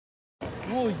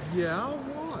Well, yeah,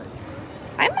 why?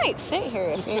 I might sit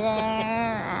here if you're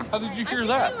gonna... How did you hear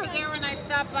that? You were there when I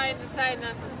stopped by and decided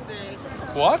not to stay.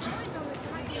 What?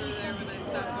 You were there when I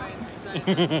stopped by and decided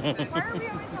not to stay. Why are we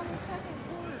always on the second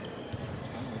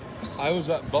floor? I was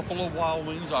at Buffalo Wild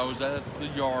Wings. I was at the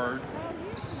yard.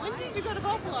 When did you go to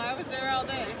Buffalo? I was there all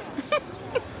day.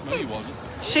 No, he wasn't.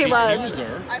 She He was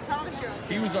there. I promise you.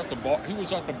 He was at the bar. He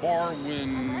was at the bar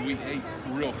when we ate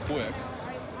real quick.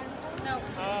 No.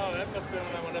 Oh, that must have been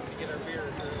when I went up to get our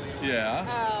beers earlier. Yeah.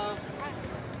 Oh.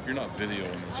 You're not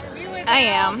videoing this, are We you? were there I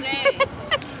am. all day.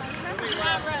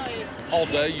 Not really. All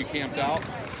day you camped out?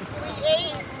 We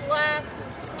ate, left,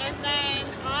 and then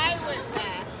I went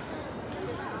back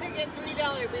to get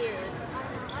 $3 beers.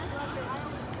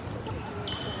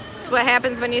 That's what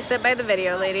happens when you sit by the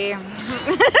video, lady. Well,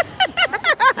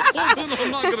 then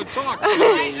I'm not going to talk.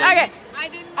 Okay,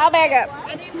 I'll back up.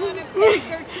 I didn't want to pay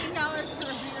 $13 for a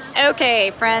beer.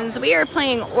 Okay, friends, we are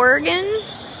playing Oregon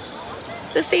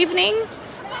this evening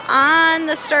on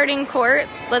the starting court.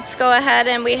 Let's go ahead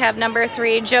and we have number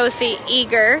 3, Josie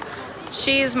Eager.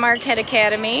 She's Marquette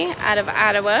Academy out of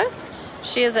Ottawa.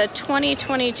 She is a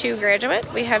 2022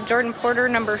 graduate. We have Jordan Porter,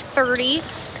 number 30.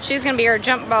 She's going to be our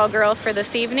jump ball girl for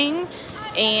this evening.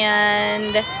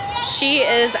 And she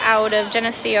is out of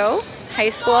Geneseo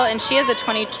High School, and she is a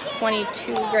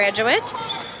 2022 graduate.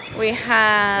 We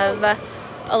have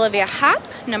Olivia Hopp,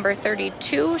 number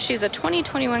 32. She's a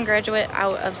 2021 graduate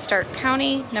out of Stark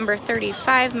County. Number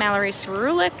 35, Mallory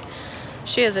Cerulik.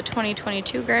 She is a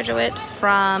 2022 graduate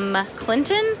from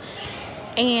Clinton.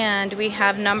 And we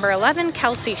have number 11,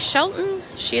 Kelsey Shelton.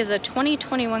 She is a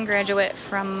 2021 graduate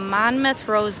from Monmouth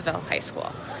Roseville High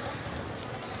School.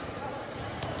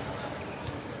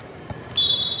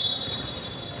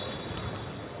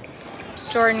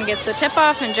 Jordan gets the tip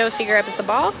off and Josie grabs the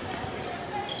ball.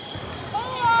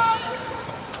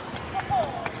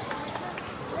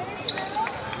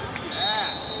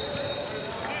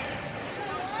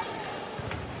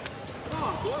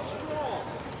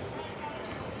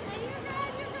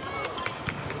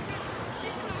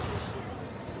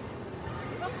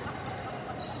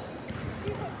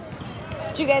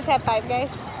 Do you guys have 5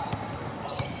 guys?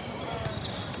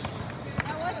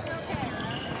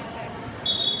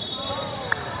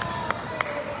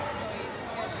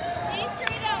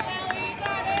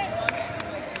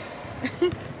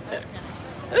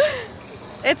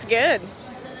 It's good.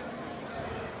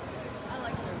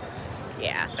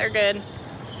 Yeah, they're good.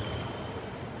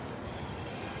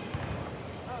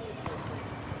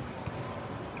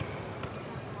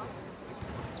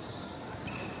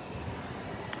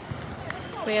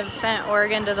 We have sent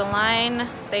Oregon to the line.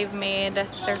 They've made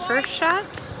their first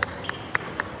shot.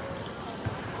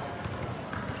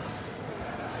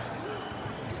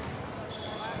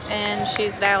 And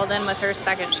she's dialed in with her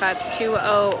second shots.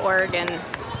 2-0 Oregon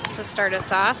to start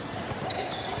us off.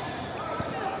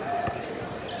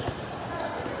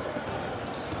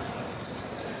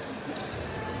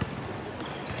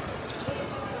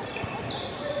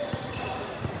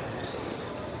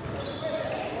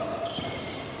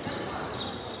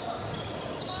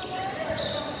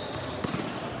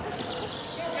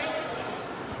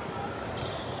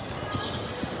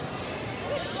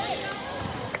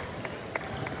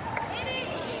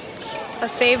 A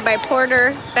save by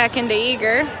Porter, back into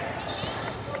Eager.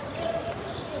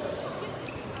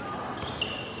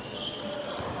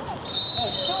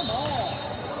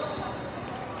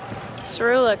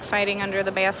 Cerulik fighting under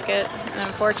the basket, and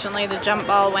unfortunately the jump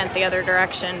ball went the other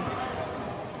direction.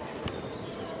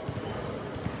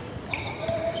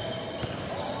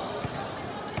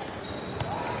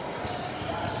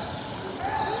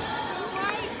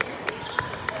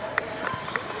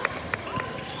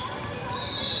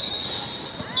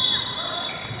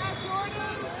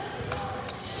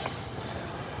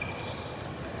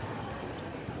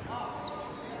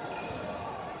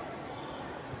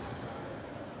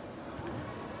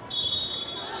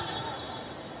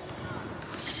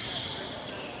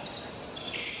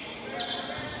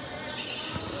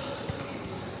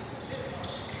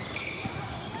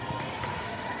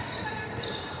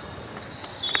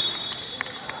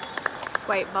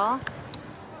 White ball.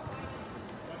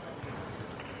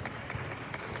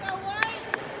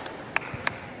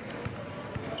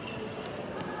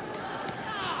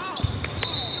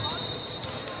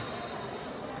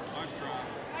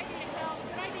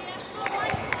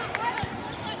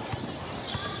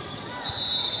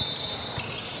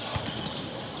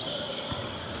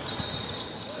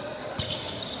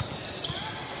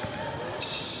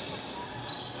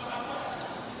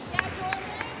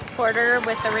 Porter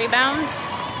with the rebound,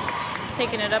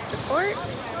 taking it up the court.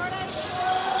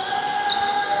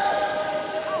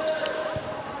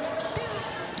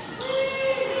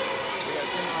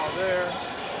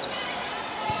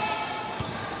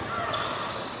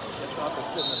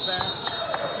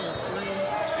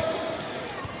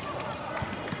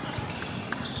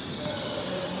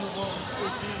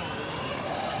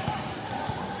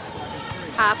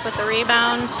 Hop with the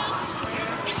rebound.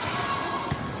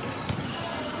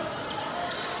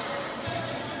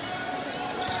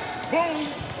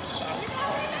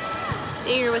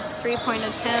 Eager with the three-point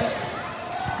attempt.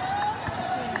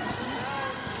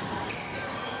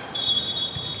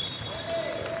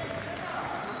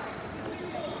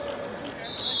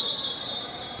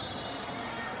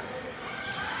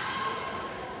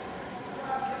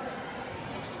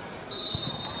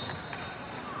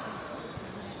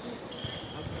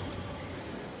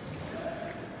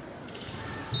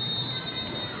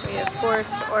 We have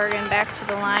forced Oregon back to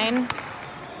the line.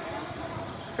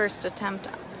 First attempt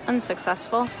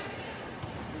unsuccessful.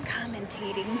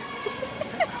 Commentating.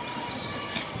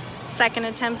 Second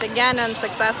attempt again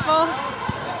unsuccessful.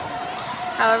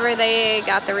 However, they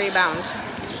got the rebound.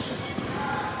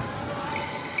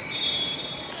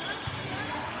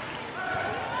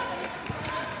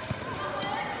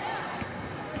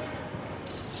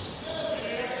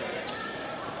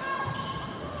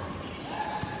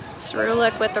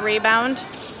 Cerulic with the rebound.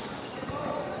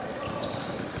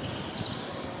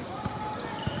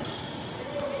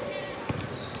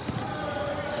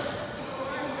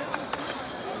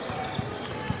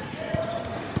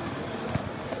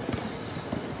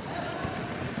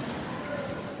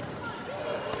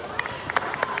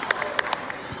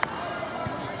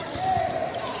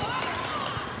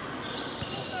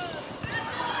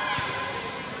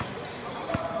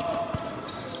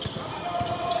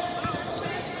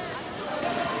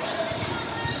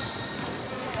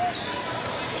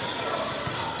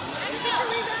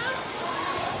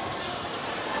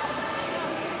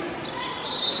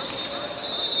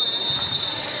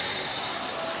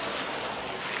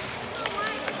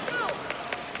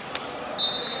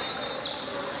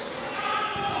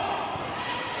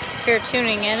 If you're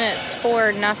tuning in, it's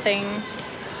 4-0.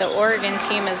 The Oregon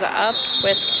team is up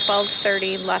with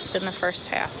 12:30 left in the first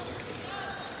half.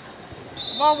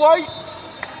 Come on, White.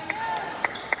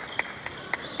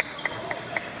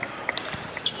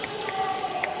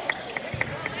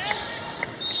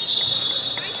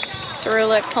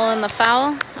 Cerulic pulling the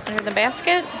foul under the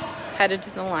basket, headed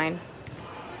to the line.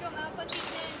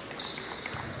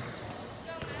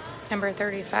 Number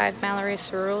 35, Mallory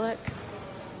Cerulic,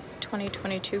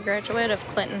 2022 graduate of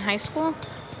Clinton High School.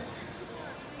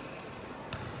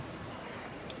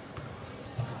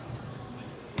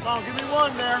 Come on, give me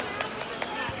one there.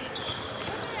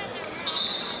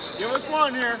 Give us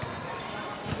one here.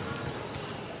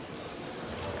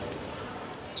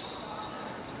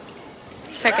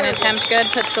 Second attempt good,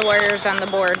 puts the Warriors on the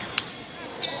board.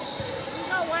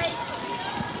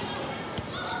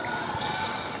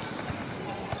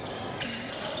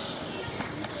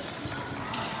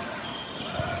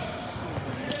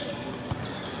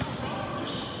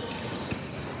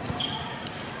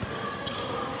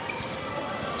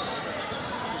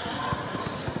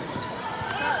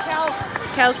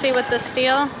 Kelsey with the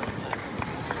steal.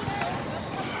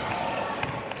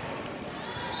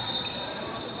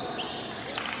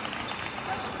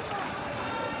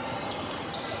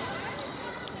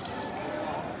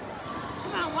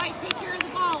 Come on, White, take care of the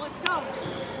ball. Let's go.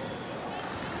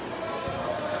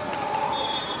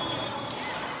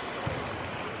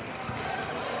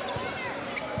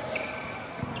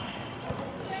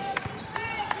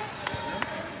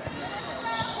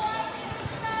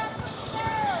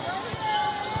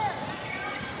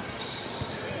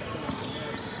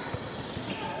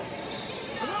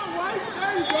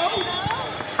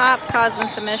 Hop causing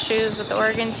some issues with the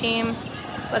Oregon team.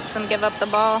 Lets them give up the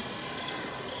ball.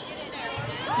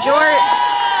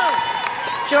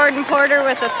 Jordan Porter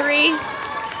with a 3.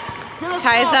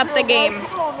 Ties up the game.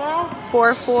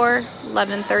 4-4,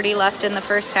 11:30 left in the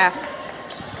first half.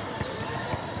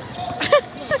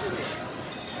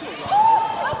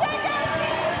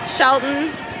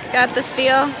 Shelton got the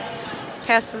steal.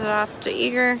 Passes it off to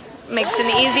Eager. Makes an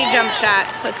easy jump shot.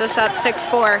 Puts us up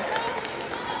 6-4.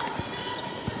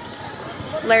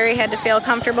 Larry had to feel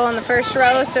comfortable in the first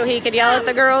row so he could yell at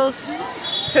the girls,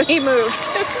 so he moved.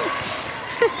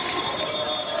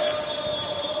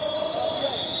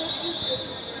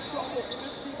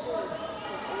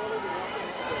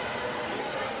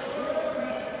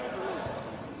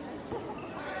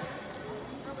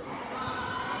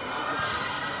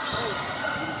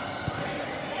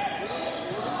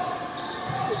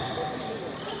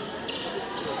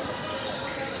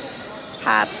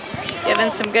 Hop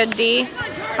giving some good D.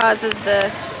 Causes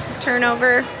the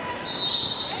turnover.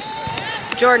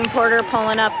 Jordan Porter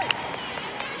pulling up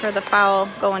for the foul,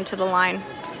 going to the line.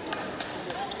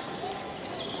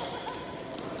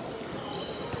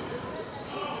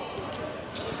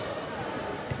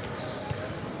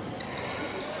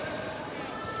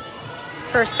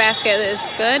 First basket is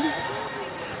good.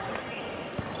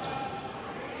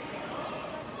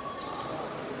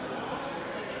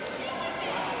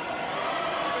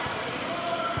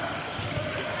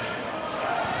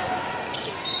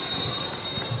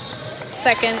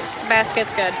 Second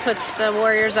basket's good. Puts the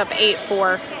Warriors up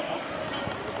 8-4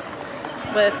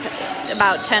 with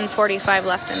about 10:45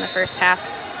 left in the first half.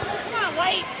 Come on,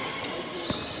 wait.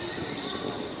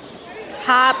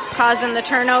 Hop causing the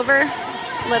turnover.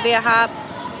 Olivia Hop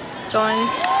going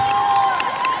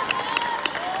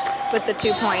with the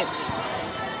 2 points.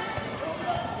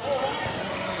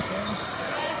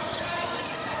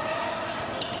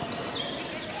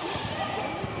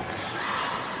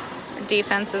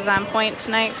 Defense is on point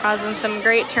tonight, causing some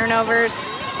great turnovers.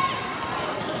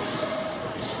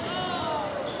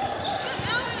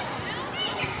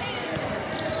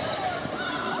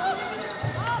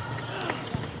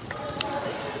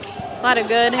 A lot of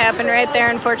good happened right there.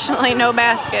 Unfortunately, no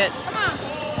basket. Come on.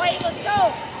 Wait, let's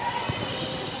go.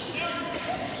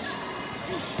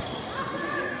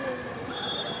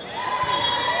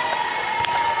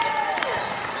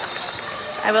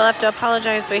 I will have to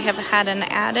apologize. We have had an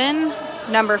add-in.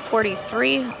 Number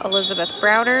 43, Elizabeth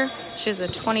Browder. She's a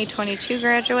 2022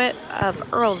 graduate of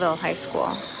Earlville High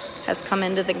School. Has come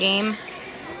into the game.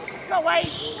 Let's go, wait.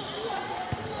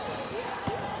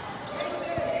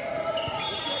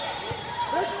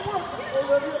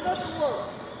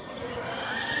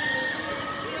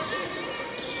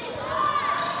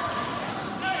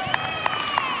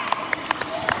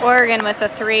 Oregon with a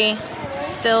 3.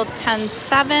 Still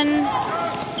 10-7.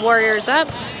 Warriors up.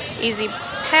 Easy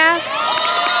pass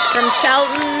from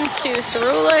Shelton to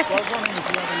Cerulik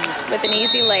with an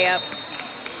easy layup.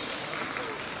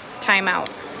 Timeout.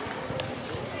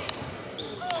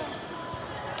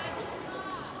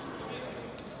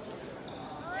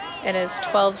 It is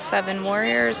 12-7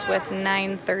 Warriors with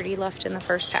 9:30 left in the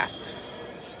first half.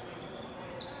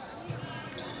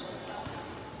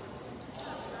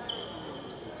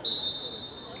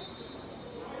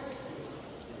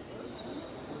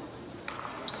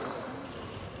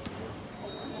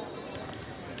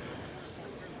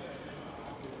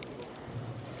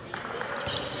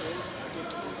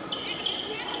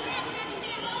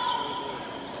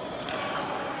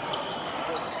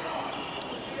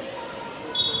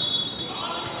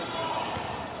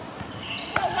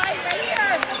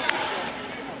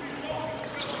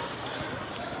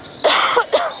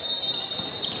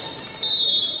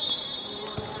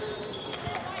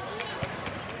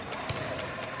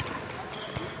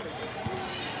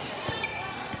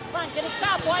 Get a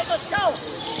stop, White. Let's go.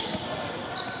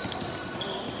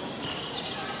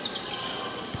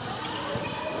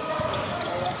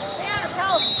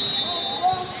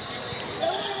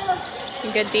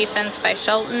 Good defense by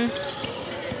Shelton.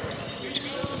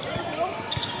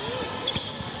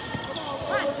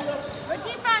 Good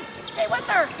defense. Stay with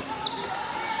her.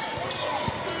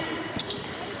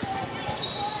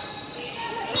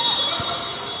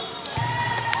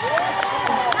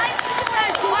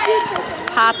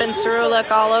 Hop and Cerulik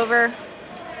all over,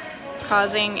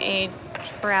 causing a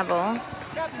travel.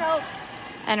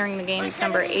 Entering the games,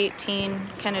 number 18,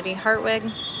 Kennedy Hartwig,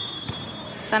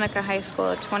 Seneca High School,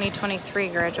 a 2023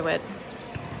 graduate.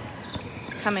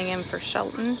 Coming in for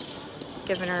Shelton,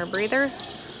 giving her a breather.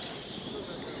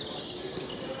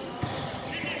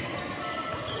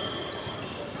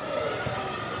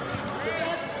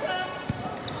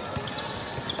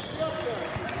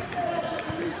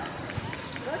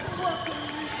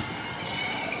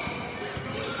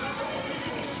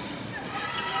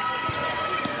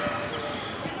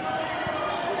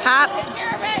 Hop.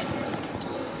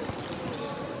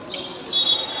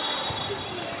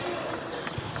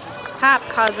 Hop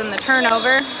causing the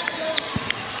turnover.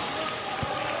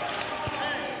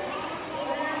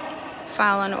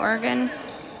 Foul on Oregon.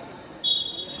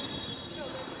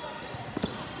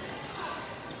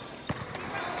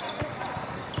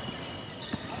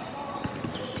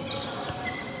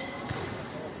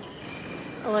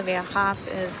 Olivia Hop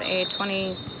is a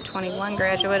 2021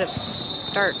 graduate of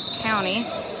Stark County,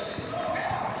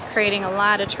 creating a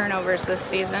lot of turnovers this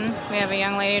season. We have a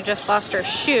young lady who just lost her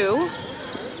shoe.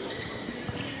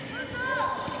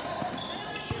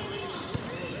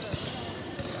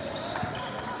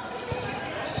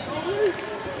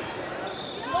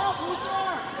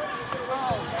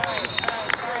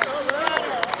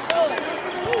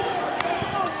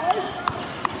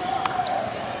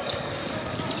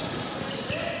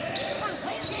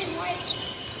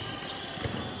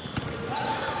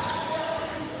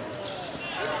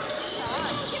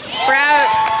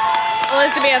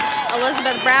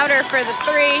 Elizabeth Browder for the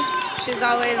 3. She's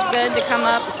always good to come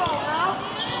up.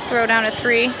 Throw down a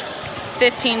 3.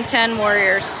 15-10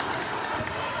 Warriors.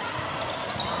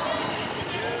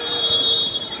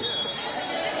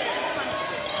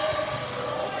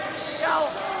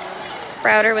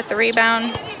 Browder with the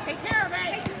rebound.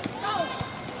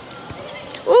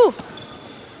 Ooh.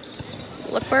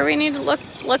 Look where we need to look.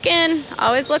 Look in.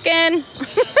 Always look in.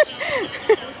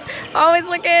 Always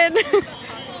look in.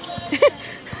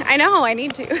 I know, I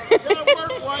need to.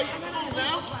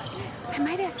 I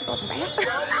might have to go to the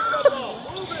bathroom.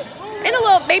 In a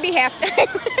little, maybe halftime.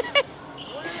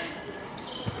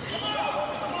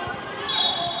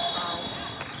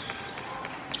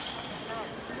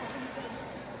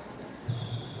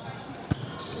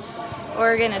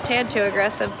 Oregon a tad too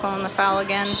aggressive, pulling the foul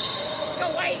again.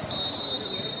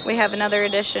 We have another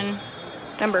addition,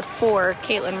 number 4,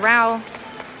 Caitlin Rao.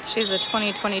 She's a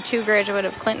 2022 graduate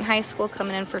of Clinton High School,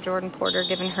 coming in for Jordan Porter,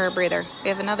 giving her a breather. We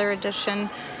have another addition,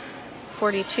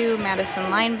 42, Madison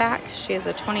Lineback. She is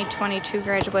a 2022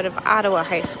 graduate of Ottawa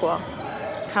High School,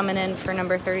 coming in for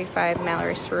number 35,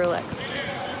 Mallory Cerulik.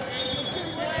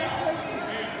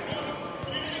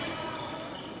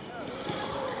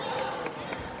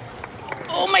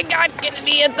 Oh my God,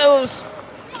 Kennedy at those.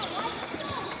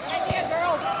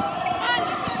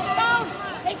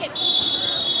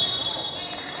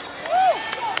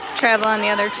 Travel on the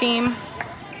other team.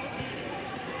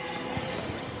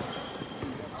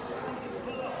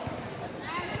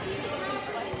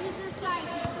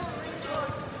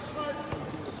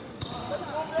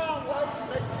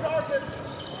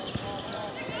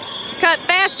 Cut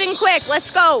fast and quick. Let's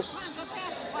go.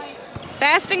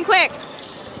 Fast and quick.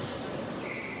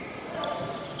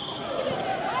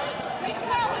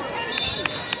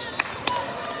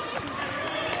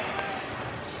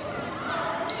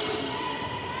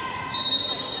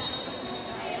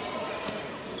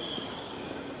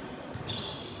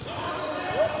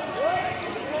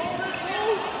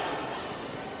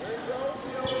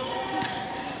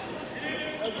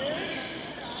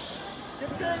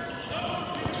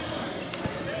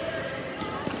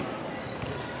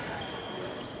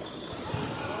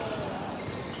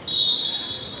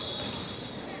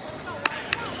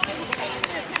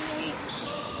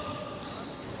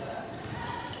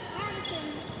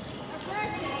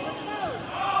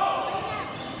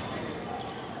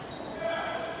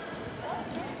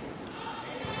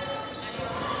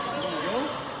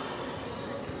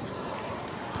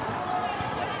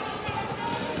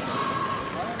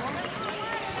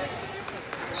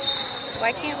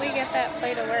 Why can't we get that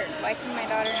play to work? Why can my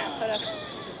daughter not put up?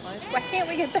 Why can't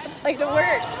we get that play to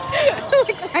work?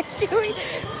 Like,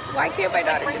 why can't my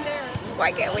daughter get there?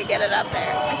 Why can't we get it up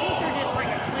there? I think they're just like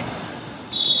a click.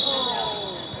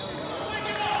 Oh.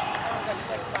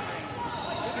 Click behind.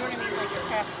 You know what I mean? Like your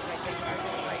passes, I think, are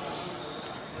just like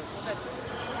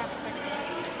half a second.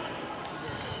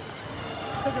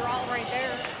 Because they're all right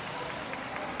there.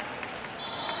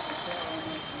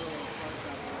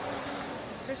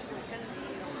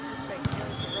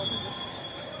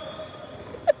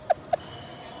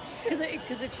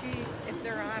 Because if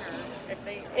they're on her, if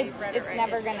they read it right,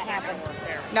 never going to happen.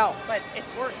 No. But it's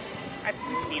worked.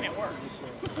 We've seen it work.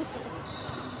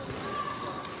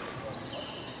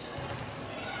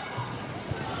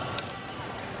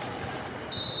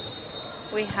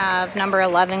 We have number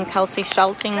 11, Kelsey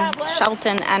Shelton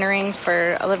entering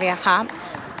for Olivia Hopp.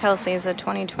 Kelsey is a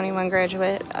 2021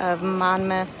 graduate of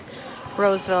Monmouth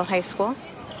Roseville High School.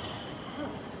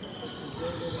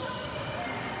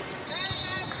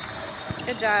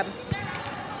 Good job.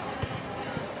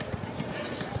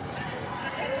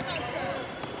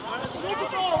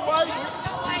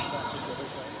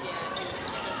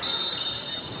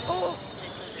 Oh.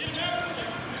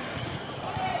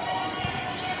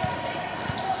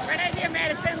 Right idea,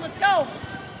 Madison. Let's go.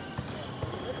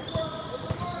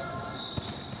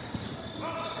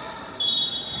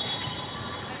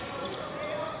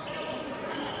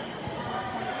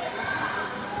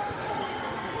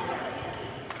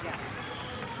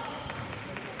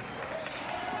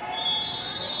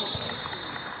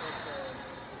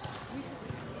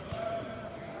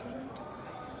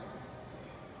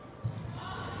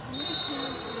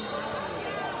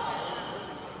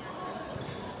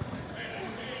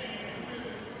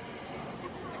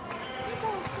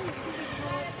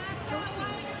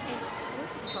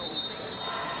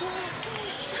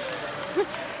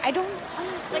 I don't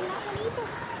understand that one either.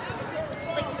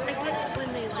 Like, I guess when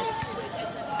they like switch and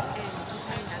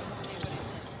sometimes have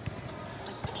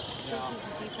like Chelsea's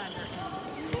a defender.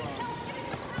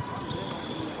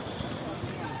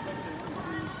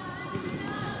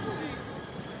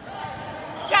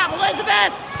 Good job,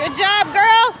 Elizabeth! Good job,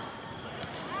 girl!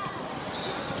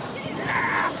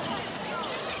 Yeah.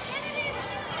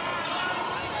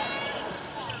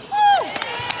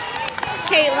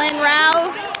 Caitlin Rao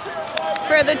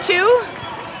for the 2. And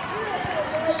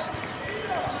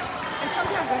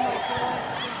sometimes I'm like, you know what,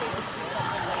 they just see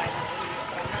something that I don't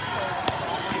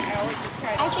see. I always just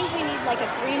try to. I think we need like a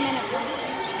 3-minute run.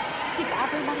 Keep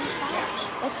everybody fresh.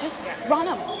 Let's just run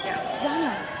them. Run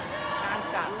them.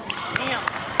 Non-stop. Damn.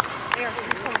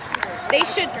 They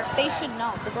should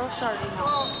know. The girls should already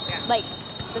know. Yeah. Like,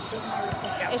 this is my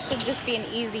request. It should just be an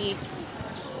easy.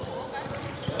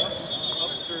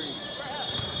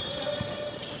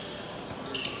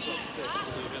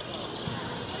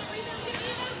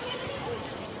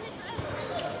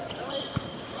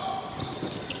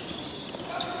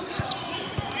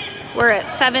 We're at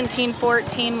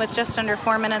 17-14 with just under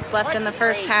 4 minutes left in the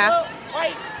first half.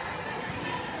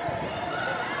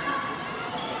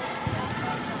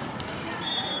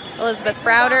 Elizabeth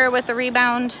Browder with the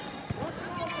rebound.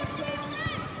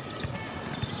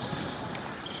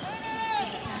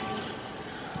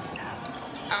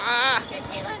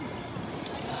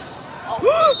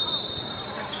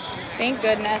 Thank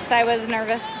goodness, I was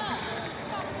nervous.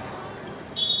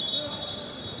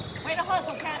 Way to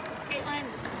hustle, Caitlin.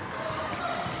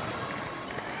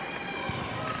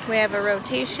 We have a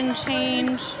rotation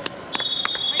change.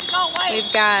 Way to go, White.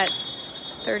 We've got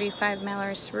 35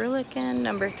 Mallory Cerulican,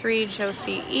 number 3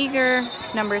 Josie Eager,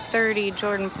 number 30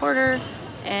 Jordan Porter,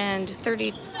 and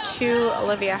 32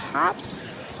 Olivia Hopp,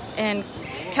 and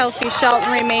Kelsey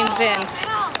Shelton remains in.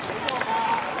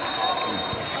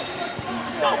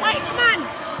 Let's go, White, come on.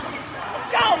 Let's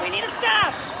go, we need to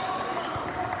stop.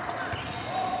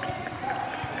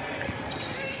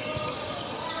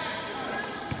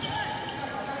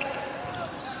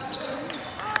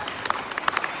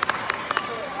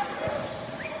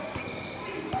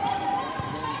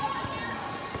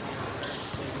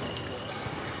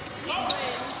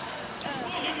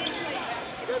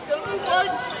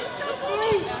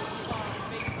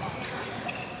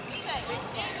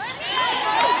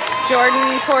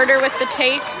 Jordan Porter with the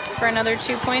take for another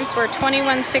 2 points. We're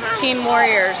 21-16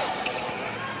 Warriors.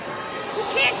 You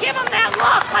can't give them that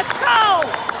look. Let's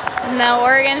go. Now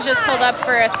Oregon's just pulled up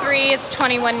for a 3. It's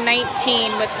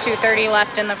 21-19 with 2:30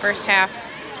 left in the first half.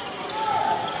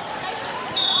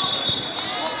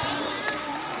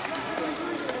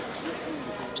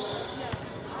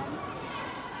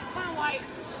 Come on, White.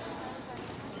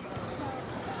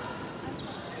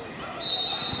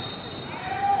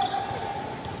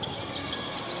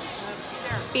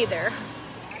 Be there.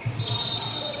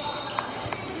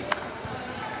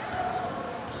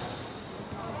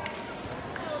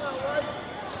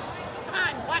 Come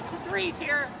on, watch the threes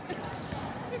here.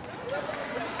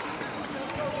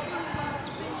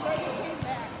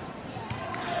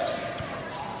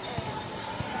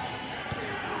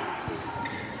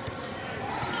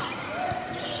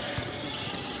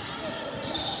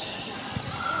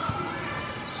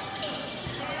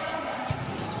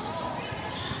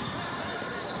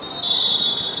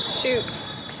 Shoot.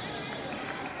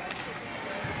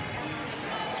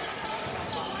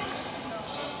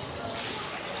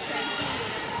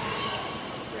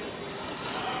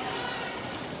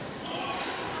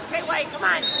 Okay, White, come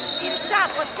on. You need to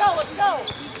stop. Let's go, let's go.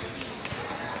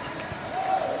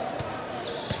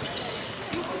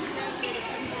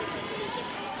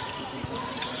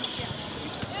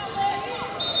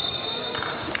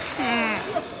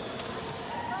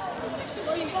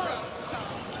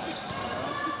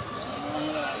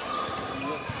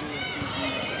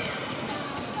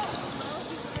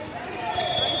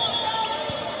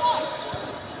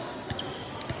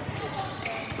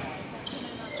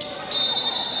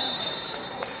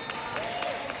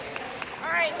 All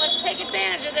right, let's take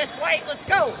advantage of this, White. Let's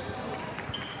go.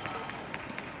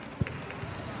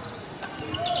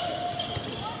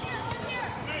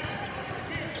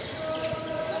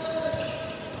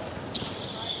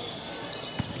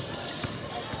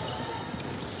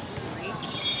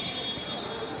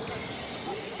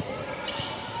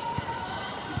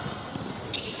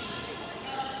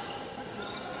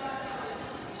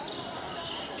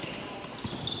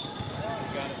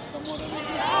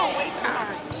 Oh, wait,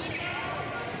 sorry.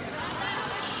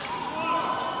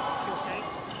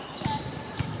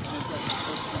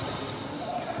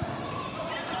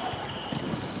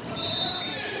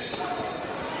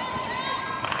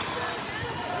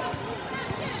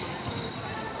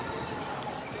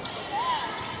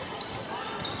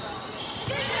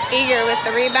 Eager with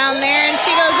the rebound there, and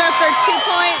she goes up for 2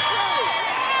 points.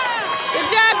 Good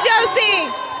job,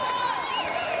 Josie.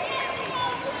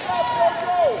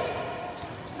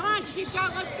 Come on,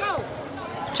 sheepdog, let's go.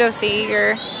 Josie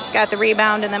Eager got the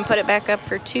rebound and then put it back up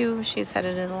for 2. She's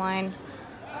headed to the line.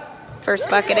 First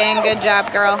bucket in. Good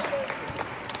job, girl.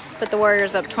 But the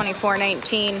Warriors up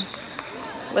 24-19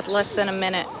 with less than a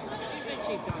minute.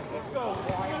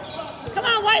 Come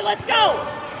on, White, let's go.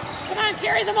 Come on,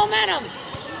 carry the momentum.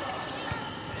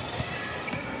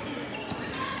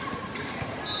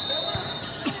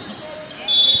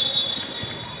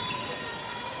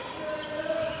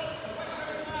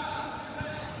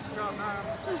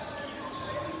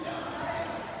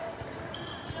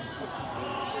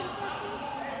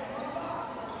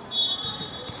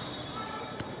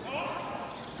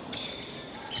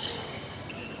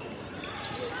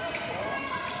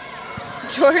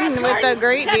 Jordan with a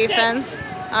great defense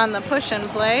on the push and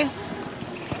play. All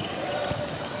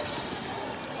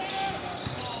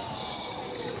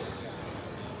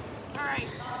right.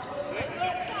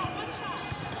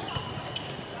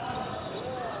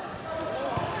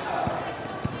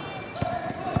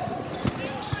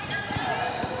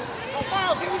 No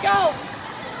fouls, here we go.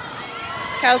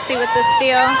 Kelsey with the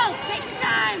steal. Fouls, take your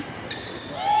time.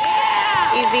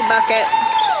 Yeah. Easy bucket.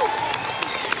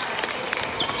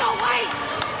 Let's go, White.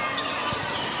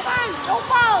 Come on, no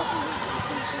fouls.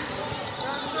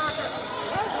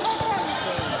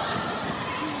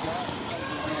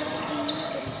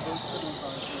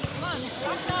 Come on,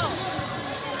 let's go.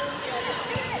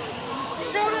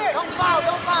 Don't foul,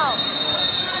 don't foul.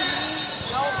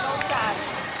 No shot.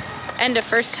 End of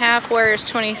first half, Warriors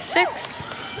 26,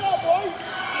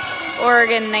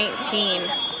 Oregon 19.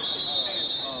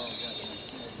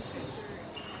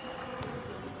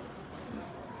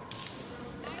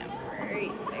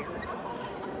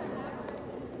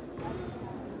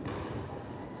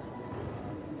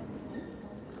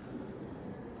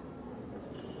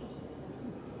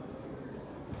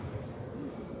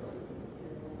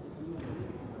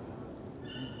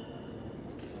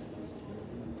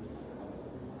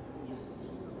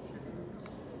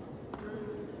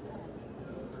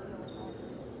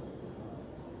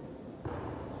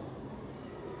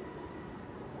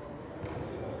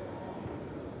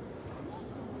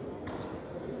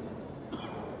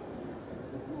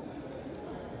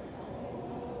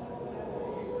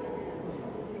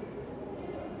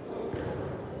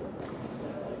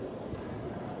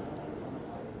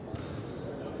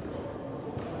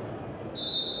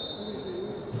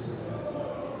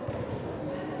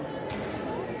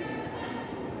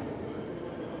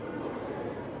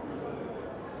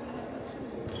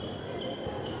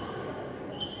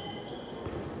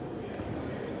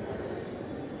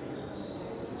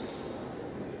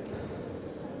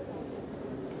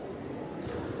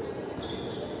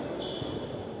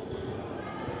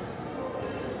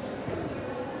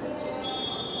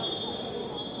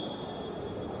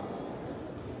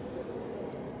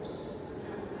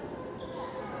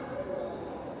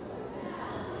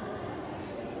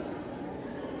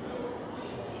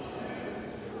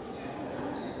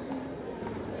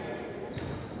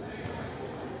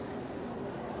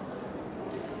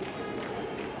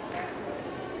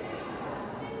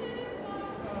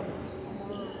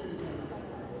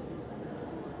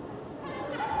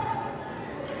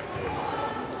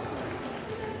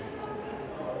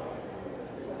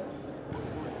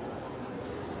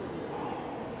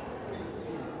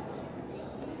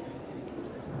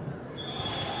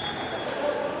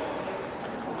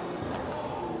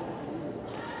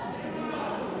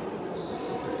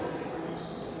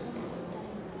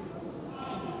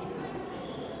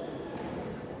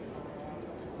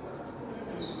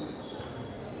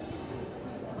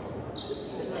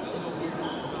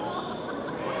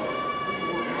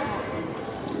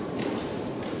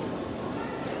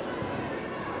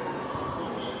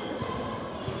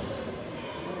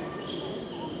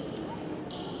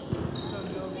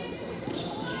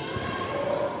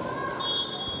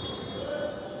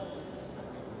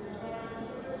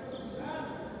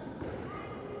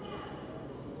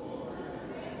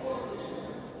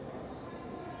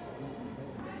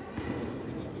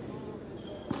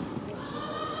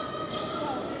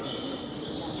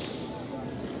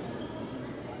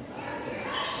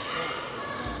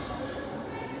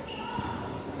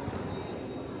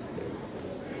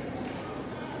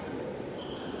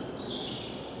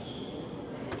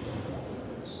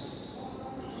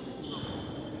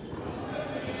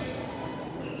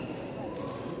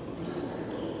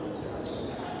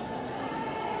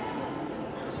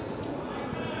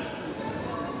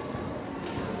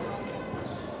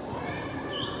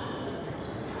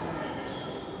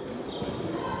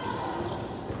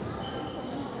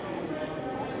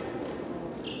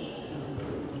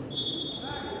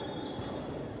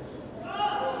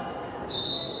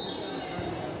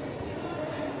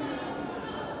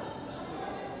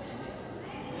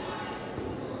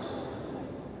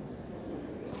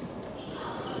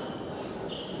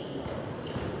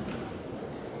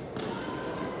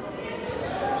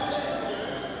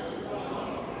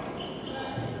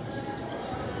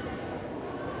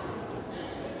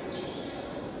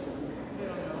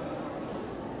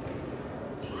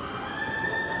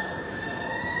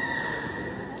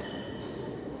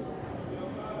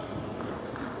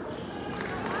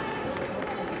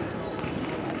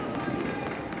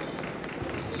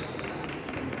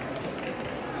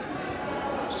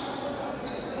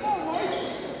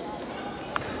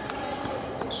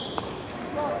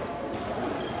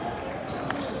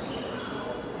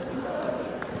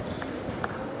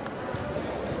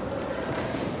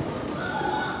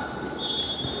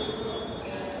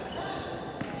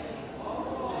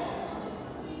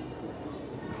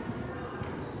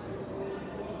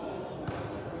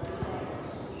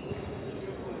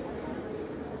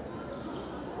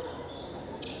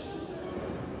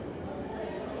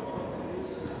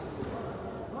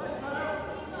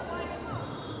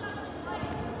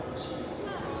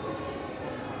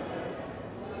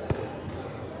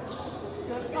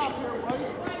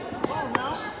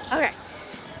 Okay.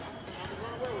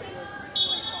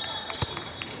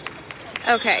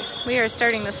 Okay, we are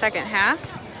starting the second half.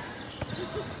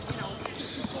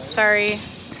 Sorry,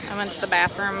 I went to the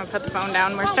bathroom and put the phone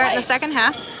down. We're starting the second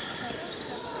half.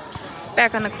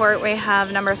 Back on the court, we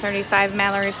have number 35,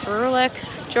 Mallory Cerulik.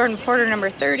 Jordan Porter, number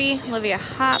 30. Olivia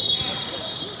Hopp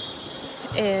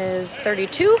is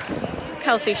 32.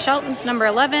 Kelsey Shelton's number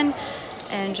 11.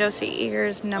 And Josie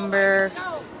Eager's number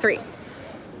 3.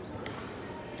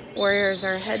 Warriors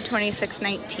are ahead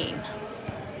 26-19.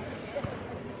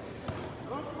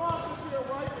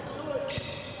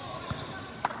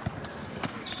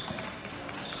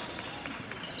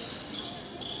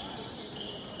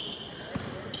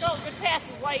 Go, good passes,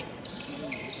 White.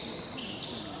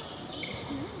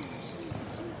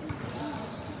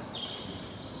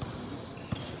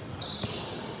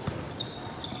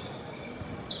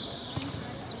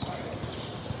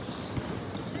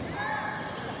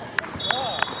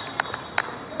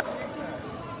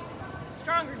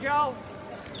 Stronger, Joe.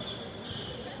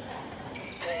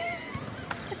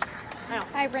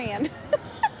 I ran.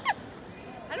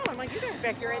 I know, I'm like, you got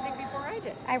back here, I think, before I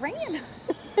did. I ran.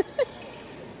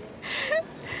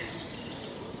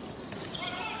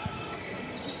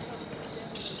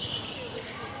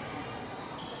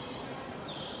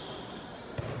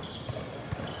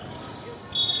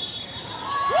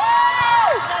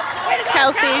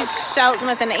 Kelsey Shelton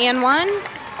with an and 1,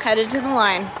 headed to the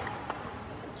line.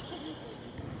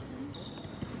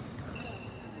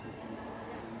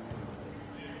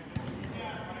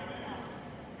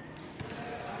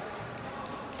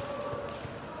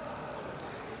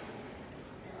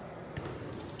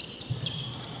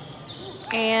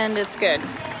 And it's good.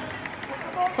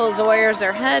 Pulls the Warriors are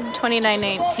ahead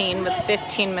 29-19 with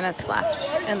 15 minutes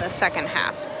left in the second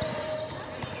half.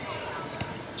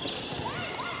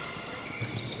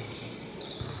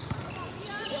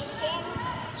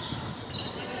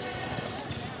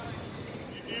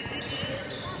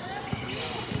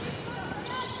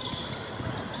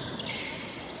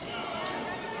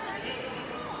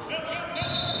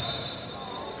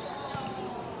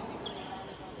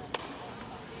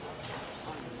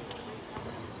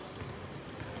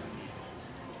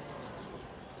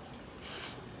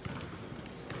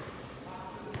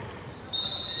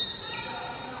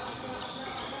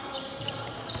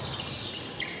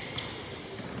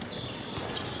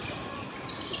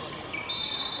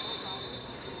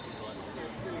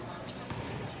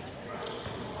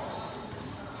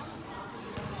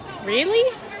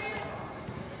 Really?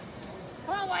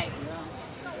 Come on, White.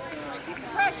 Keep the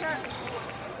pressure.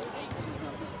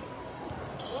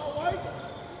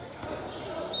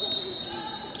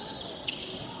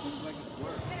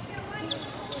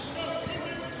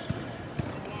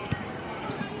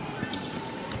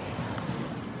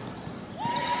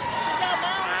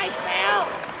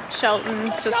 Shelton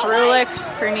to Cerulik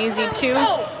for an easy 2.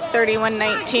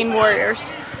 31-19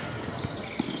 Warriors.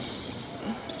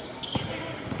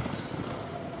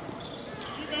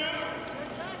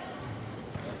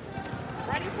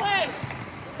 Ready, play.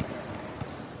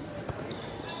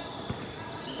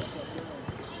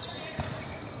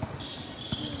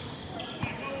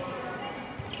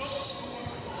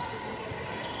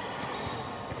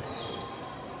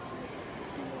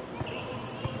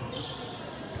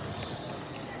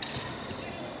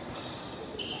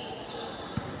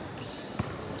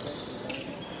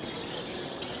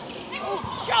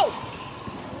 Joe!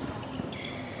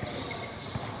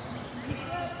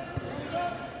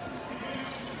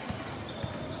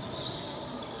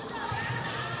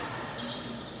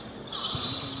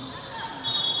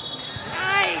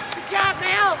 Nice! Good job,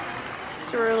 Mel!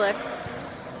 Cerulik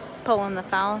pulling the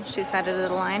foul. She's headed to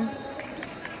the line.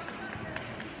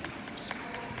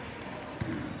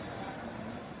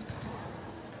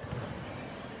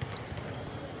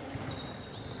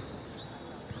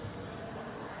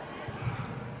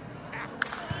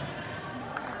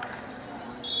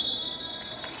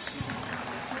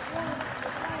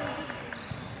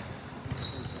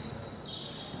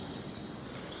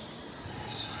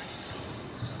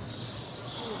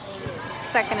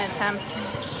 Second attempt,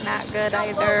 not good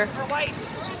either,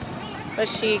 but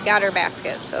she got her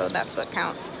basket, so that's what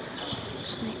counts.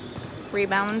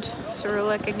 Rebound,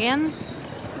 Cerulik again.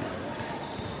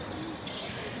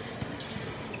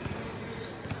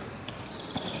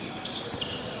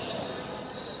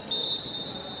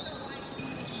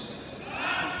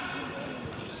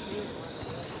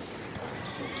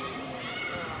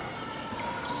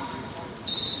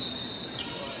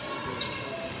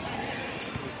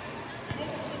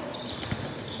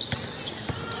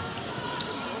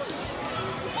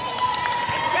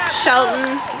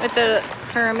 Shelton with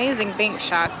her amazing bank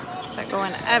shots that go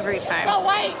in every time. Go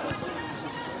White.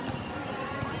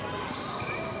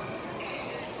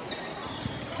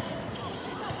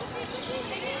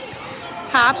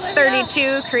 Hop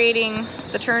 32 creating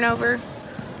the turnover.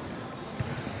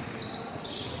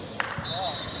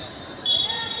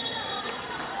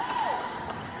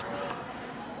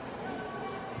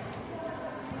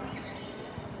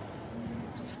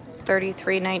 It's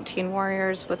 33-19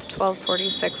 Warriors with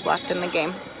 12:46 left in the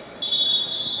game.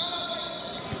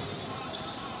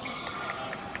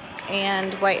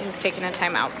 And White has taken a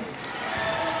timeout.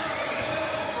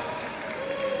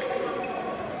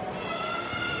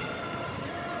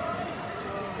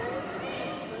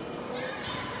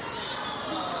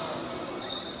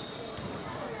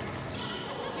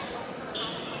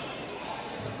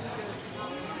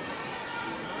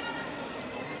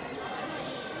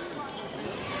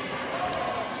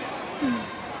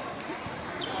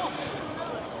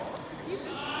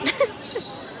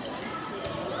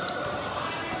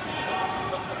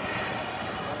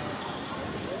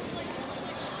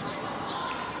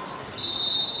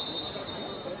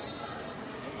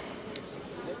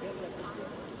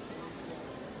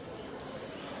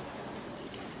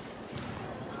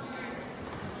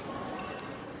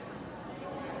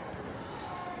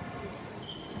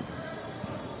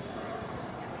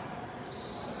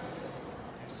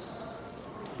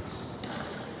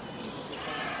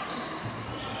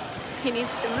 He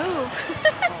needs to move.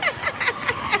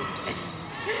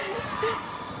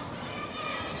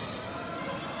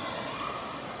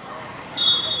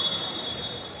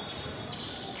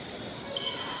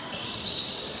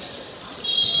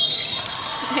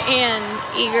 And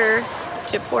Eager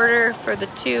to Porter for the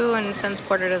 2 and sends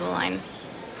Porter to the line.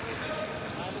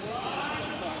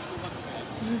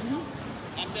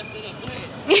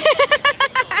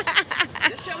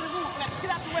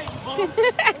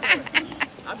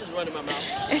 I'm just running my mouth.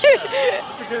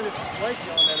 Because it's Blake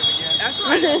yelling at him again. That's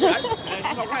right.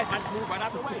 That's my wife. I just move right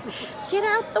out the way. Get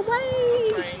out the way.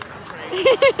 I'm trained.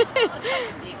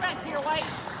 Defense here, White.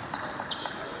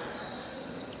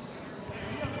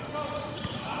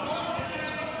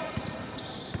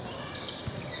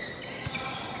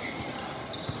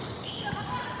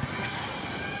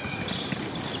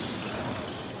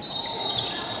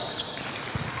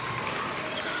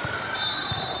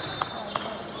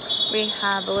 We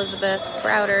have Elizabeth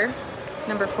Browder,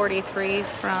 number 43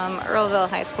 from Earlville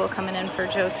High School, coming in for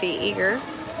Josie Eager.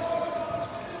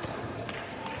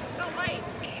 Go White.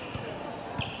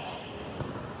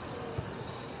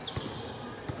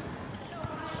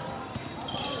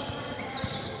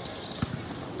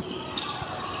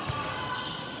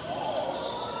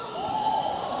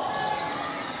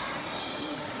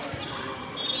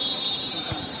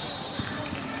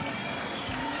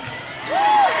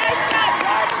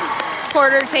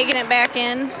 Porter taking it back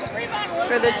in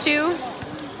for the 2.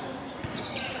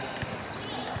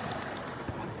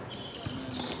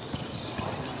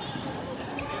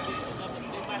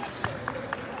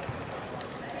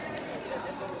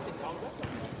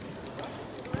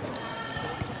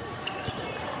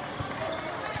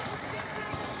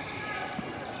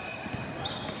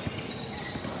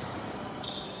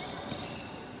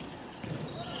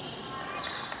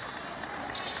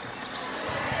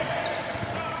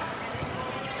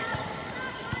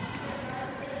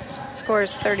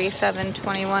 Scores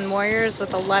 37-21 Warriors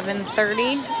with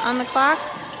 11:30 on the clock.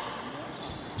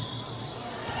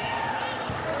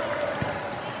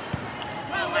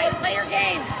 Come on, White, play your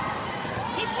game.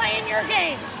 Keep playing your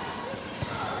game.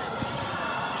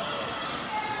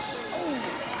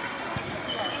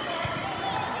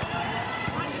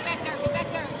 Come on, get back there, get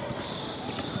back there.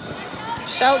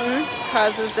 Shelton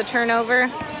causes the turnover.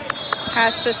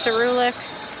 Pass to Cerulik.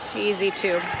 Easy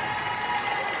 2.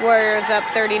 Warriors up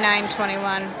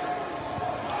 39-21.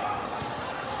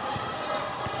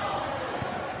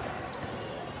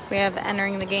 We have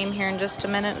entering the game here in just a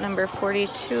minute, number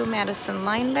 42, Madison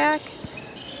Lineback.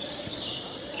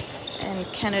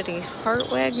 And Kennedy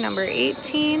Hartwig, number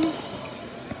 18.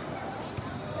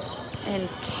 And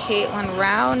Caitlin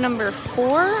Rao, number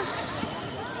 4.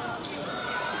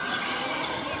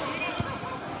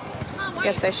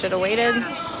 Guess I should have waited.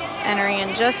 Entering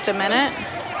in just a minute.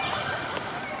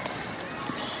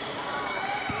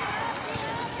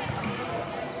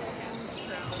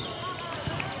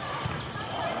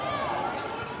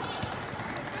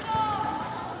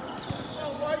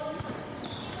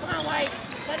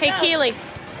 Hey, Keely.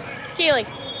 Keely.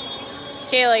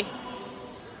 Keely.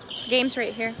 Game's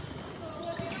right here.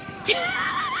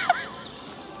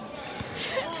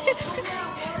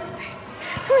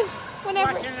 Come on.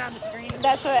 Whenever, Watching it on the screen.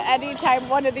 that's what, anytime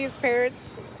one of these parents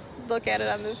look at it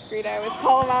on the screen, I always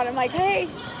call them out. I'm like, hey,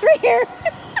 it's right here.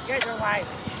 You guys are live.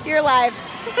 You're live.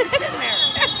 You're sitting there.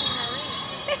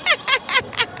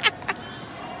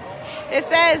 It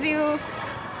says you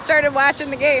started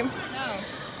watching the game. No.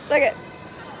 Look at.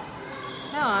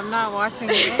 No, I'm not watching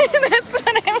it. That's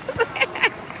what I was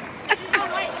saying. Oh,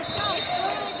 wait, let's go.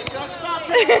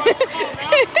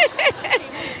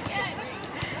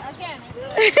 Again.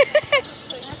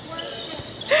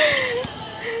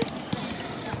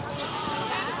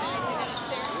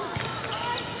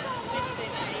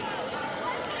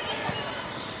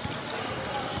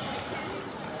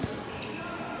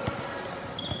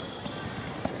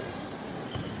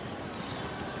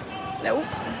 Nope.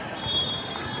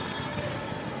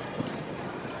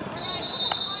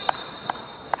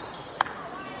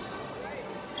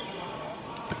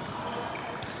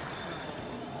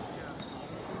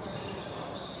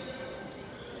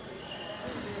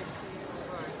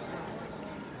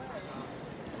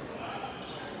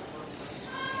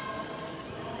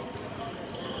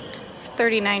 It's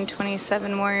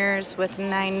 39-27 Warriors with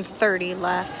 9:30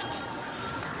 left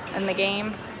in the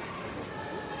game.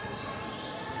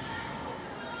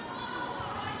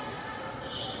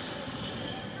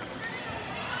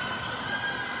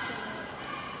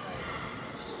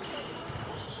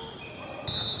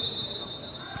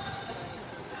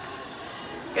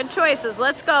 Good choices.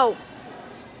 Let's go.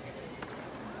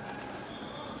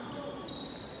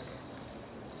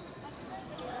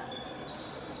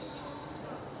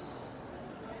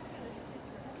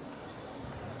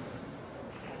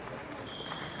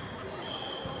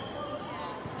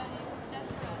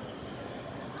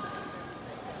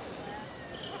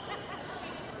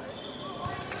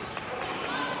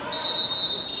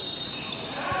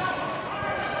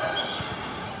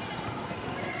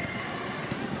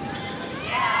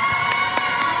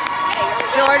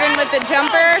 Jordan with the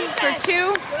jumper for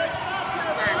 2. Let's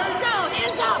go.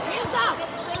 Hands up. Hands up.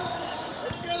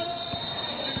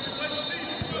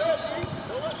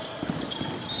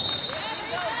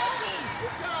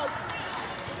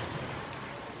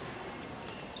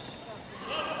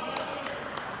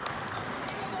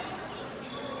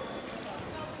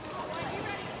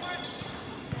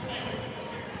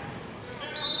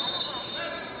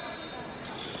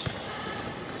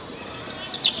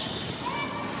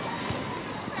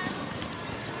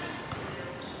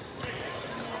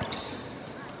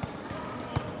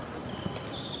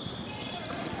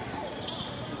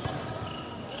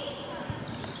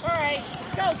 All right.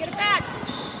 Let's go. Get it back.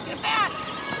 Get it back.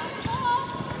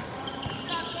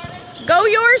 Go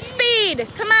your speed.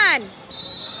 Come on.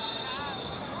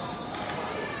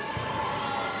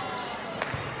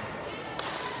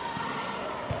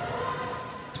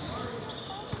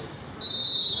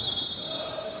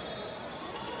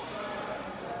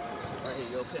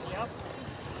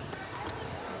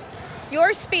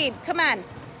 Your speed. Come on.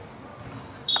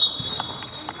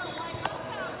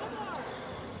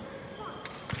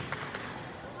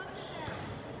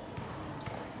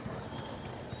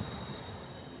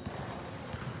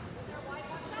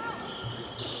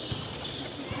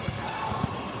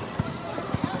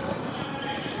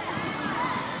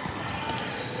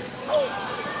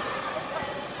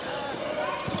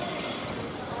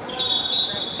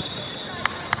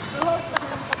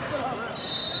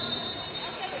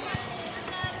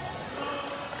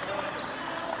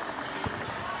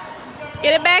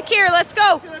 Get it back here. Let's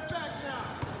go. Get it back now.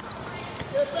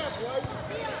 Get it back, White.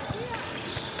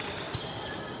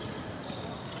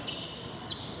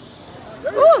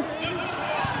 Woo.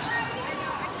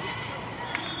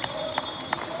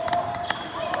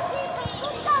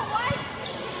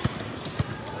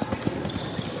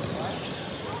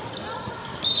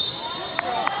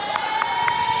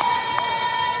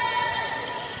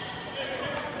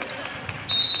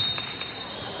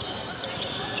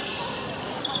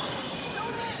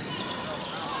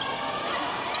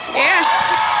 Yeah.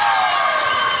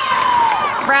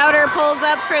 Browder pulls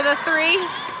up for the 3.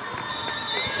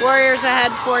 Warriors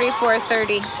ahead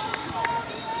 44-30.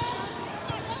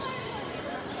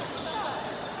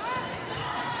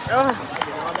 Oh.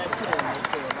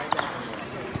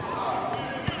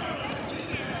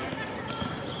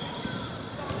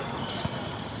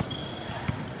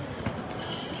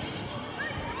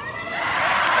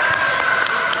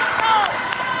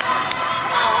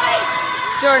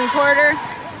 Jordan Porter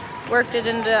worked it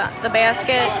into the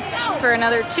basket for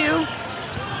another 2.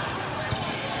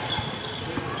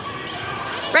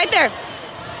 Right there.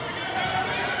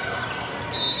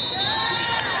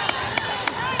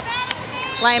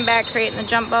 Line back, creating the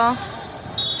jump ball.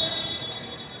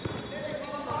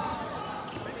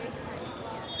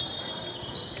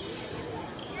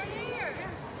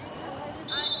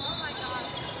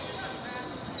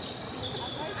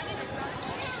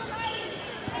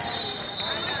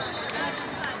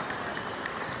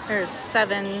 There's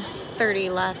 7:30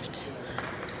 left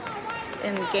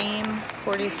in the game.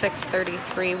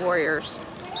 46-33 Warriors.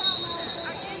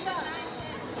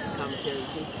 Commentary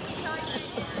too.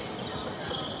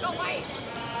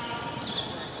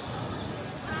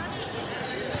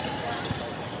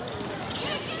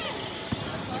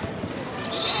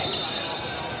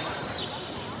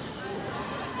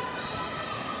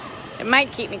 It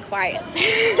might keep me quiet.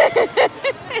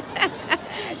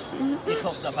 You're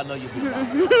close enough, I know you'll be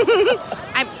fine.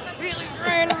 I'm really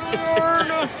trying really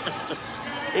hard.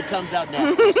 It comes out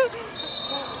naturally.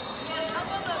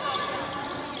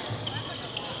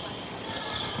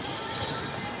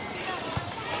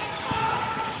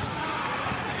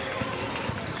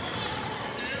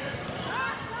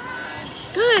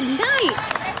 Good night.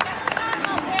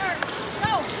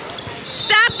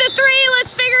 Stop the three.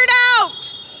 Let's figure it out.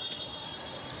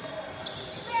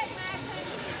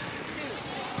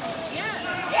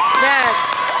 Yes.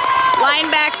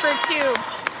 Line back for 2.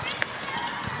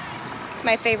 It's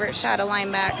my favorite shot of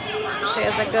line backs. She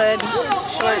has a good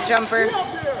short jumper.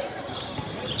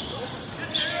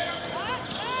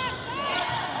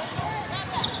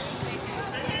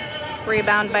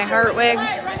 Rebound by Hartwig.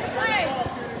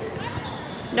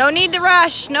 No need to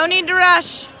rush. No need to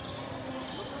rush.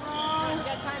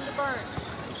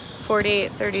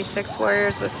 48-36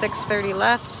 Warriors with 6:30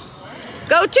 left.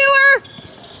 Go to her!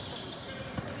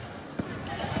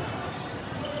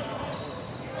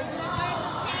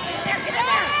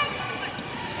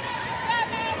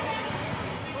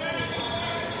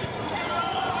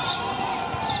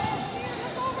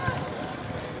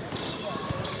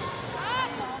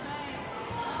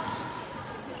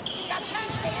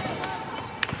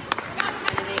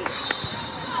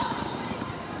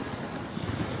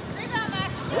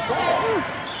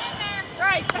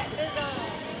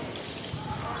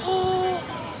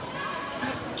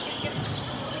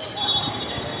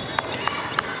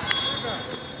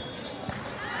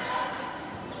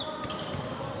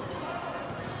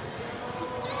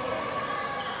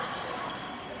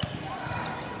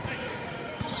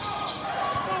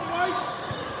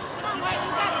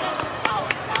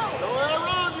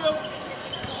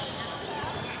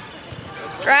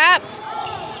 Trap.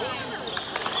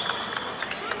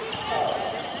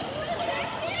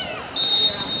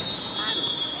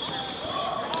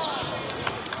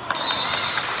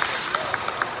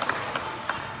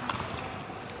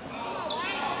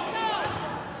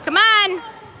 Come on.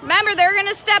 Remember, they're going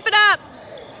to step it up.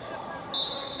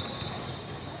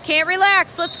 Can't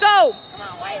relax. Let's go. Come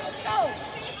on, White, let's go.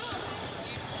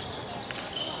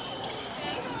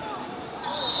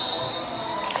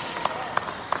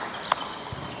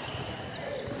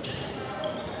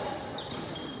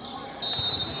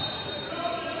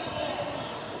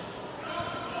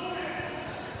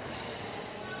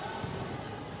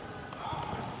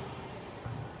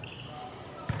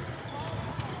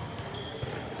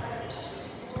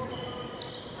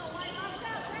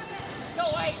 Go,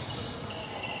 White.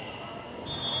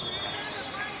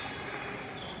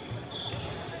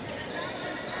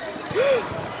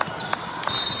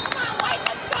 Come on, White,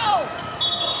 let's go.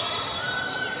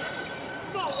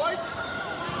 Come on, White.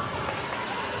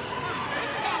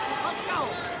 Nice passes, let's go.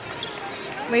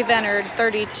 We've entered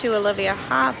 32 Olivia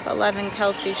Hopp, 11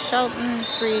 Kelsey Shelton,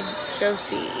 3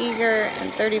 Josie Eager,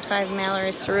 and 35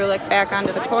 Mallory Cerulik back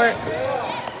onto the court.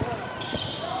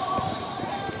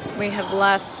 We have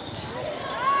left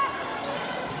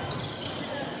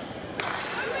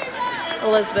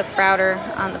Elizabeth Browder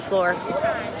on the floor.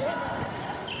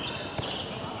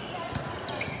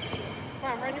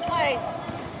 Come on, ready to play.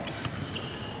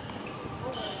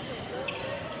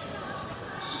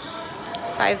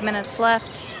 Five minutes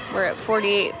left. We're at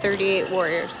 48-38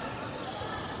 Warriors.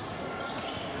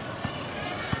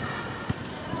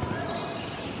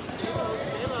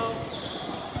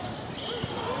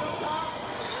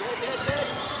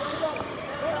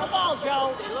 Go ball,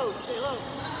 Joe. Stay low, stay low.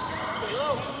 Stay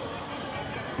low.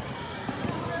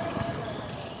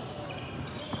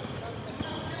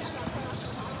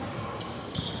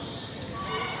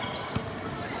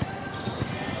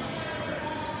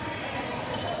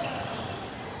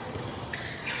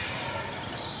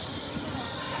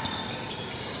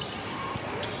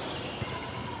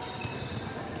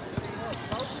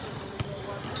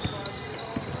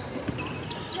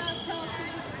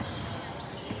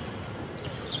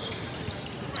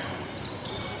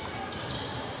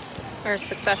 We're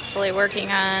successfully working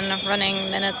on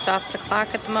running minutes off the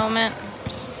clock at the moment,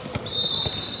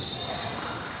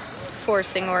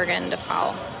 forcing Oregon to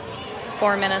foul.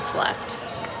 4 minutes left.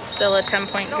 Still a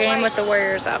 10-point game with the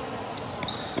Warriors up.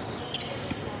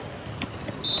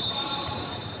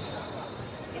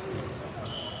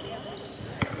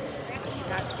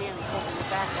 Sammy covering your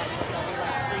back like they'll be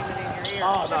like screaming in your ear.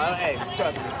 Oh, no, hey,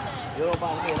 trust me. You don't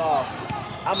bother me at all.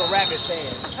 I'm a Rabbit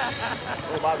fan. It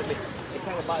don't bother me. It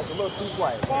kind of bothers a little too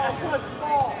quiet. Ball, push,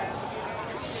 ball.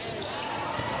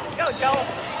 Go, Joe.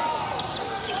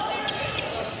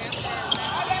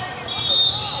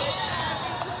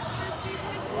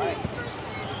 Right.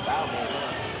 Foul, man.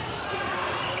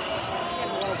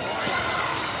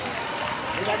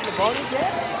 You got the bonus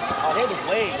yet? Oh, they was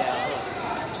way down.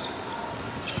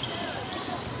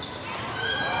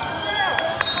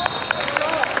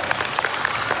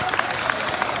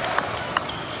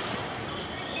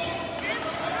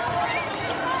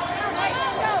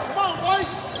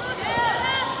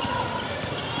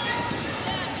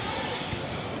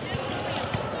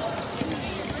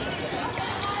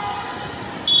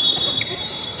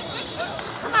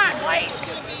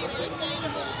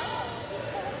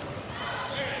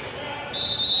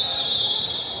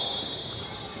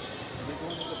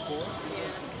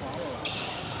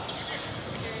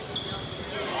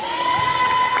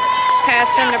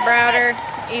 Pass into Browder.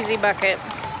 Easy bucket.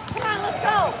 Come on, let's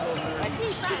go.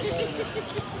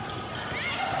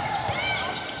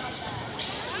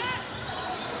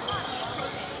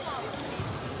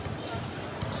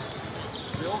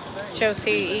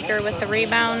 Josie Eager with the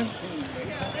rebound.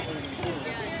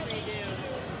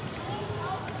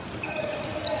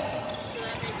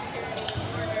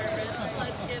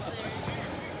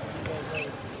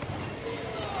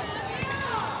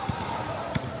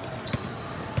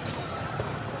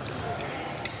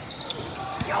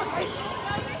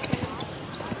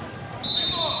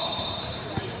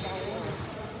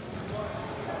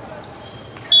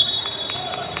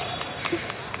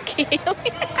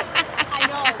 I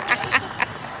know.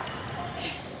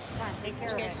 Take care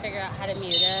Did of you guys it. figure out how to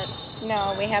mute it?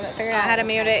 No, we haven't figured out how to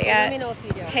mute it Let me yet. know if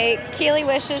you do. Hey, Keely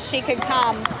wishes she could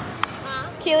come. Huh?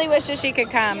 Keely wishes she could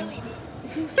come.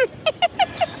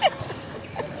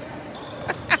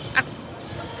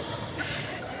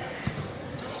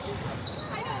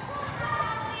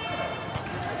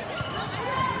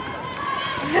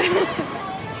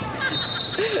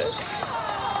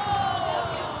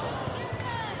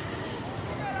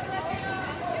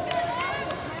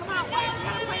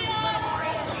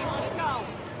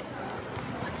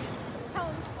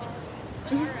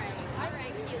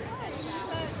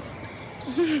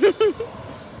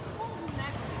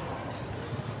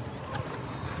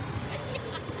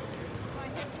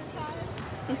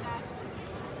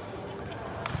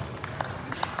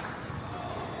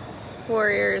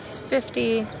 Warriors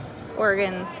 50,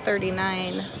 Oregon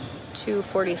 39,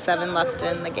 2:47 left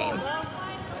in the game.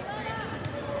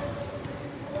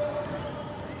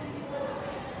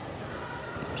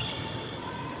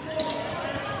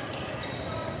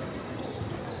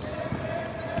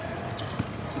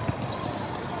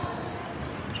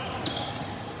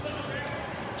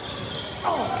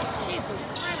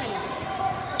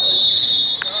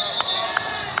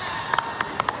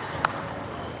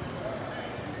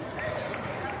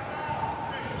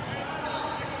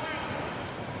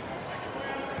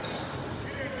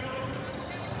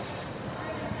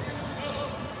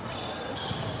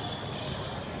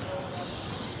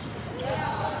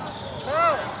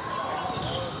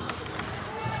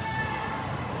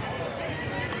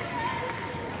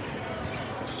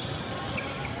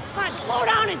 Come on, slow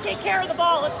down and take care of the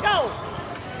ball. Let's go.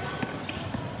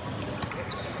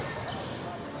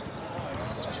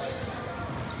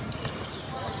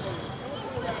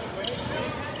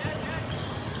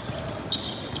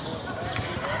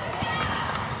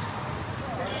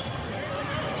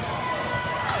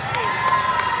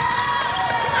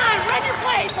 Come on, run your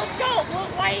plays. Let's go. Blue,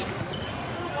 white.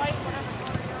 Blue, white, whatever.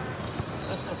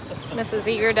 Mrs.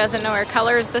 Eager doesn't know her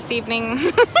colors this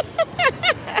evening.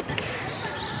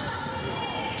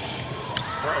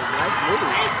 Nice move.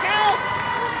 Nice, girls.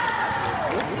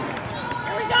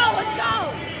 Here we go. Let's go.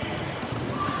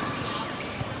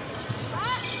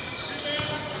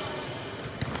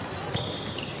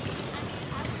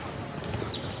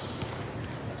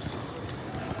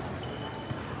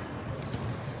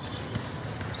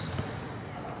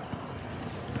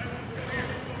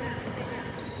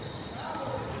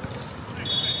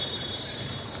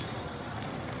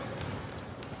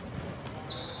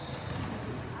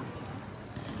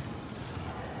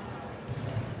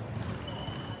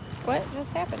 What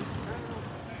just happened?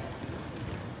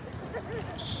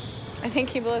 I think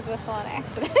he blew his whistle on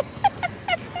accident. I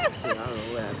don't know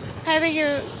what happened.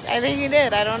 I think he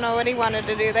did. I don't know what he wanted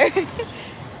to do there.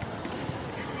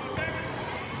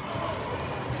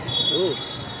 Ooh.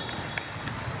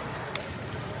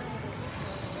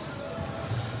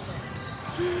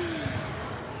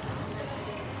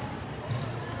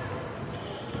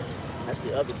 That's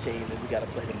the other team that we got to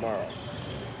play tomorrow.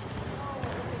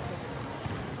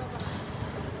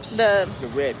 The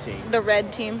red team. The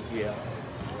red team. Yeah.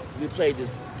 We played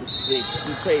this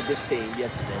team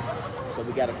yesterday, so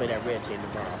we got to play that red team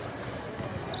tomorrow.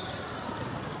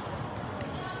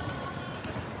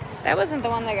 That wasn't the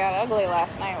one that got ugly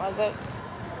last night, was it?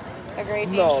 The gray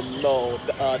team? No,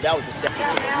 that was the second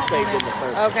game. We played them the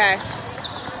first game. Okay.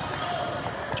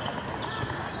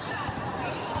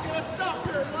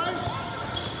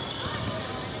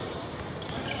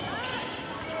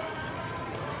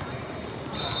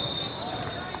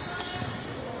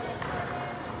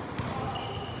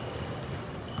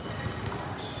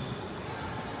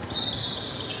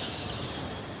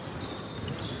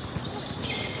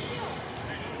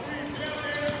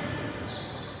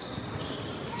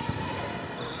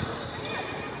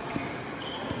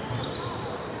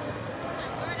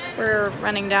 We're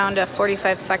running down to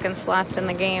 45 seconds left in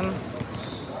the game.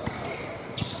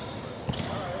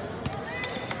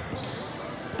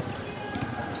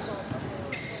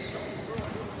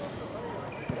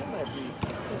 That might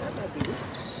be this.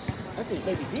 I think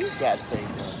maybe these guys played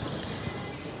them.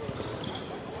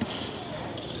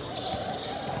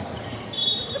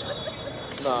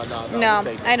 No. No, we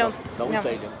played them. I don't. No, we no.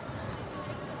 played them.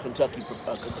 Kentucky,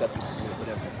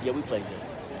 whatever. Yeah, we played them.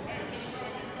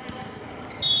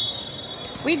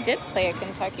 We did play a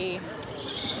Kentucky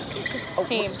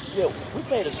team. We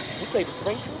played the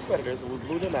Springfield Predators and we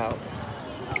blew them out.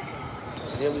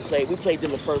 And then we played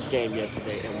them the first game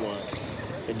yesterday and won.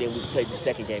 And then we played the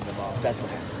second game and lost. That's what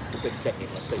happened. We played the second game.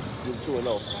 We were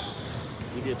 2-0.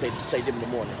 We did play them in the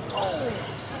morning.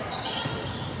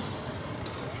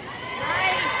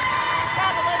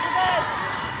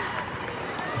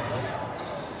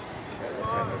 What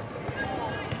time is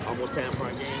it? Almost time for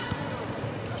our game.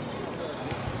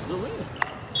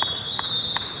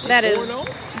 That is,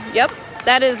 yep,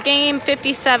 that is game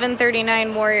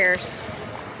 57-39 Warriors.